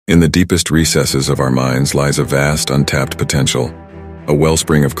In the deepest recesses of our minds lies a vast, untapped potential, a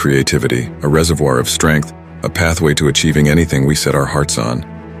wellspring of creativity, a reservoir of strength, a pathway to achieving anything we set our hearts on.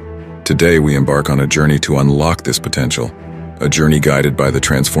 Today we embark on a journey to unlock this potential, a journey guided by the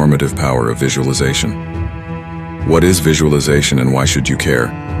transformative power of visualization. What is visualization and why should you care?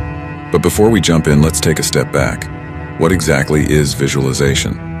 But before we jump in, let's take a step back. What exactly is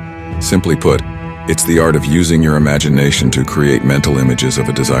visualization? Simply put, it's the art of using your imagination to create mental images of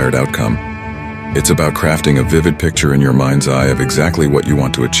a desired outcome. It's about crafting a vivid picture in your mind's eye of exactly what you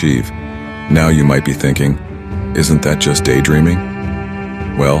want to achieve. Now you might be thinking, isn't that just daydreaming?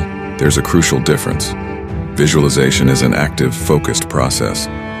 Well, there's a crucial difference. Visualization is an active, focused process.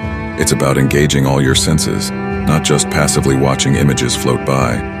 It's about engaging all your senses, not just passively watching images float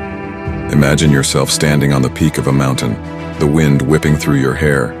by. Imagine yourself standing on the peak of a mountain, the wind whipping through your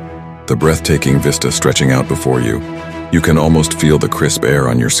hair, the breathtaking vista stretching out before you. You can almost feel the crisp air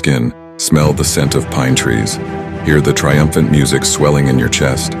on your skin, smell the scent of pine trees, hear the triumphant music swelling in your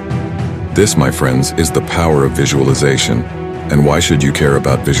chest. This, my friends, is the power of visualization. And why should you care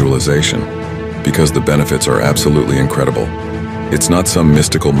about visualization? Because the benefits are absolutely incredible. It's not some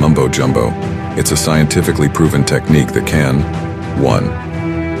mystical mumbo-jumbo. It's a scientifically proven technique that can 1.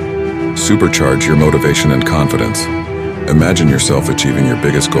 Supercharge your motivation and confidence. Imagine yourself achieving your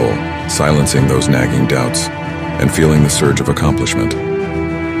biggest goal, silencing those nagging doubts, and feeling the surge of accomplishment.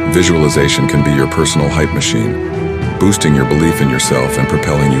 Visualization can be your personal hype machine, boosting your belief in yourself and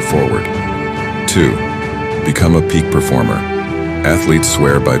propelling you forward. 2. Become a peak performer. Athletes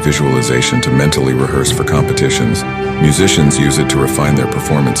swear by visualization to mentally rehearse for competitions, musicians use it to refine their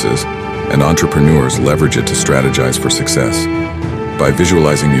performances, and entrepreneurs leverage it to strategize for success. By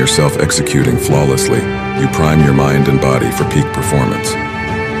visualizing yourself executing flawlessly, you prime your mind and body for peak performance.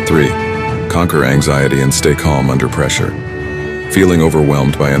 3. Conquer anxiety and stay calm under pressure. Feeling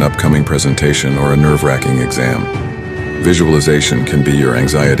overwhelmed by an upcoming presentation or a nerve-wracking exam? Visualization can be your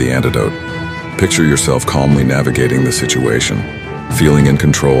anxiety antidote. Picture yourself calmly navigating the situation, feeling in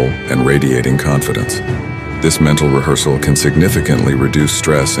control and radiating confidence. This mental rehearsal can significantly reduce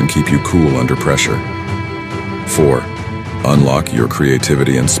stress and keep you cool under pressure. 4. Unlock your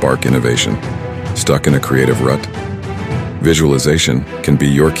creativity and spark innovation. Stuck in a creative rut? Visualization can be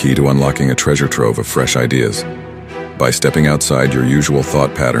your key to unlocking a treasure trove of fresh ideas. By stepping outside your usual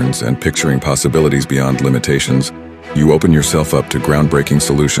thought patterns and picturing possibilities beyond limitations, you open yourself up to groundbreaking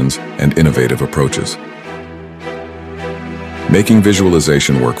solutions and innovative approaches. Making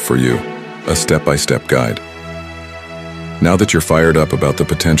visualization work for you, a step-by-step guide. Now that you're fired up about the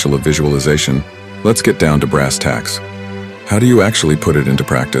potential of visualization, let's get down to brass tacks. How do you actually put it into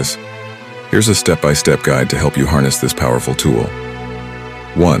practice? Here's a step-by-step guide to help you harness this powerful tool.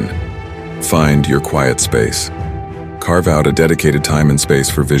 1. Find your quiet space. Carve out a dedicated time and space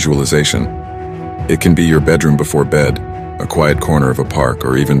for visualization. It can be your bedroom before bed, a quiet corner of a park,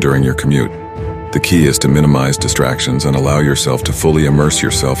 or even during your commute. The key is to minimize distractions and allow yourself to fully immerse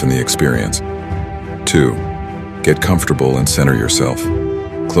yourself in the experience. 2. Get comfortable and center yourself.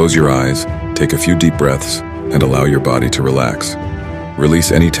 Close your eyes, take a few deep breaths, and allow your body to relax.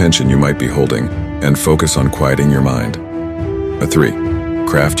 Release any tension you might be holding, and focus on quieting your mind. 3.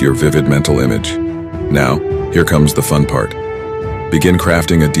 Craft your vivid mental image. Now, here comes the fun part. Begin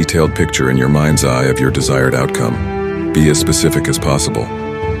crafting a detailed picture in your mind's eye of your desired outcome. Be as specific as possible.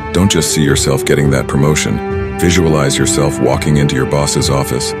 Don't just see yourself getting that promotion. Visualize yourself walking into your boss's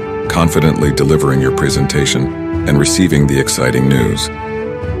office, confidently delivering your presentation, and receiving the exciting news.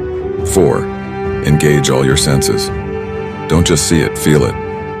 4. Engage all your senses. Don't just see it, feel it.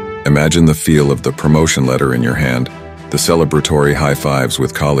 Imagine the feel of the promotion letter in your hand, the celebratory high fives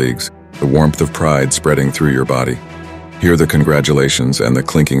with colleagues, the warmth of pride spreading through your body. Hear the congratulations and the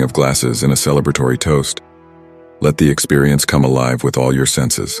clinking of glasses in a celebratory toast. Let the experience come alive with all your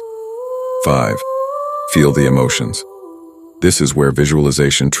senses. 5. Feel the emotions. This is where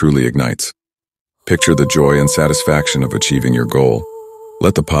visualization truly ignites. Picture the joy and satisfaction of achieving your goal.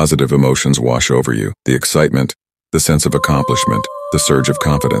 Let the positive emotions wash over you, the excitement, the sense of accomplishment, the surge of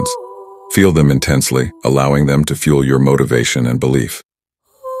confidence. Feel them intensely, allowing them to fuel your motivation and belief.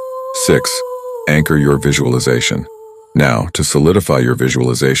 6. Anchor your visualization. Now, to solidify your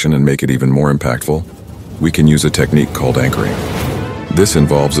visualization and make it even more impactful, we can use a technique called anchoring. This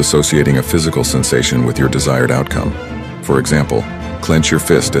involves associating a physical sensation with your desired outcome. For example, clench your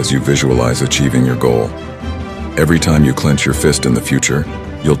fist as you visualize achieving your goal. Every time you clench your fist in the future,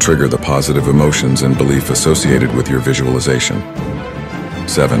 you'll trigger the positive emotions and belief associated with your visualization.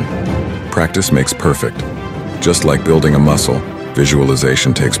 7. Practice makes perfect. Just like building a muscle,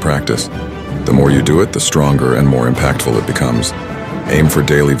 visualization takes practice. The more you do it, the stronger and more impactful it becomes. Aim for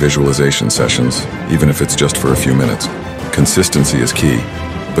daily visualization sessions, even if it's just for a few minutes. Consistency is key,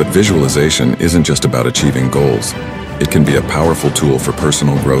 but visualization isn't just about achieving goals. It can be a powerful tool for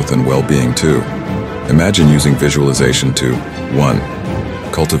personal growth and well-being too. Imagine using visualization to 1.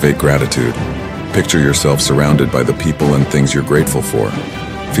 Cultivate gratitude. Picture yourself surrounded by the people and things you're grateful for.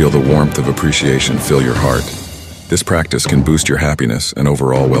 Feel the warmth of appreciation fill your heart. This practice can boost your happiness and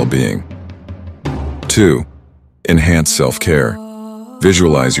overall well-being. 2. Enhance self-care.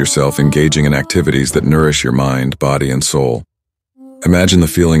 Visualize yourself engaging in activities that nourish your mind, body, and soul. Imagine the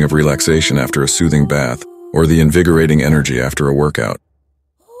feeling of relaxation after a soothing bath, or the invigorating energy after a workout.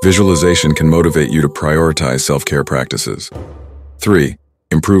 Visualization can motivate you to prioritize self-care practices. 3.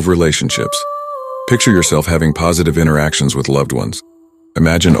 Improve relationships. Picture yourself having positive interactions with loved ones.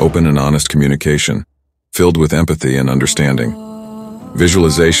 Imagine open and honest communication, filled with empathy and understanding.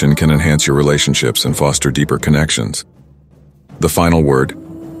 Visualization can enhance your relationships and foster deeper connections. The final word: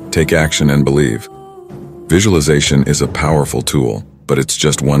 take action and believe. Visualization is a powerful tool, but it's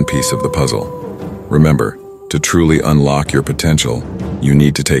just one piece of the puzzle. Remember, to truly unlock your potential, you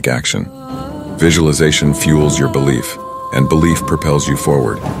need to take action. Visualization fuels your belief, and belief propels you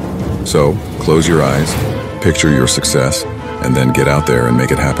forward. So, close your eyes, picture your success, and then get out there and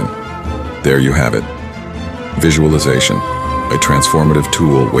make it happen. There you have it. Visualization, a transformative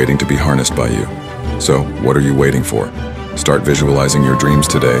tool waiting to be harnessed by you. So, what are you waiting for? Start visualizing your dreams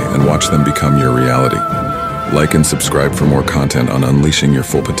today and watch them become your reality. Like and subscribe for more content on unleashing your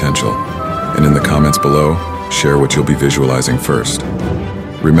full potential. And in the comments below, share what you'll be visualizing first.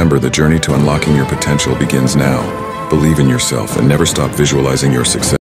 Remember, the journey to unlocking your potential begins now. Believe in yourself and never stop visualizing your success.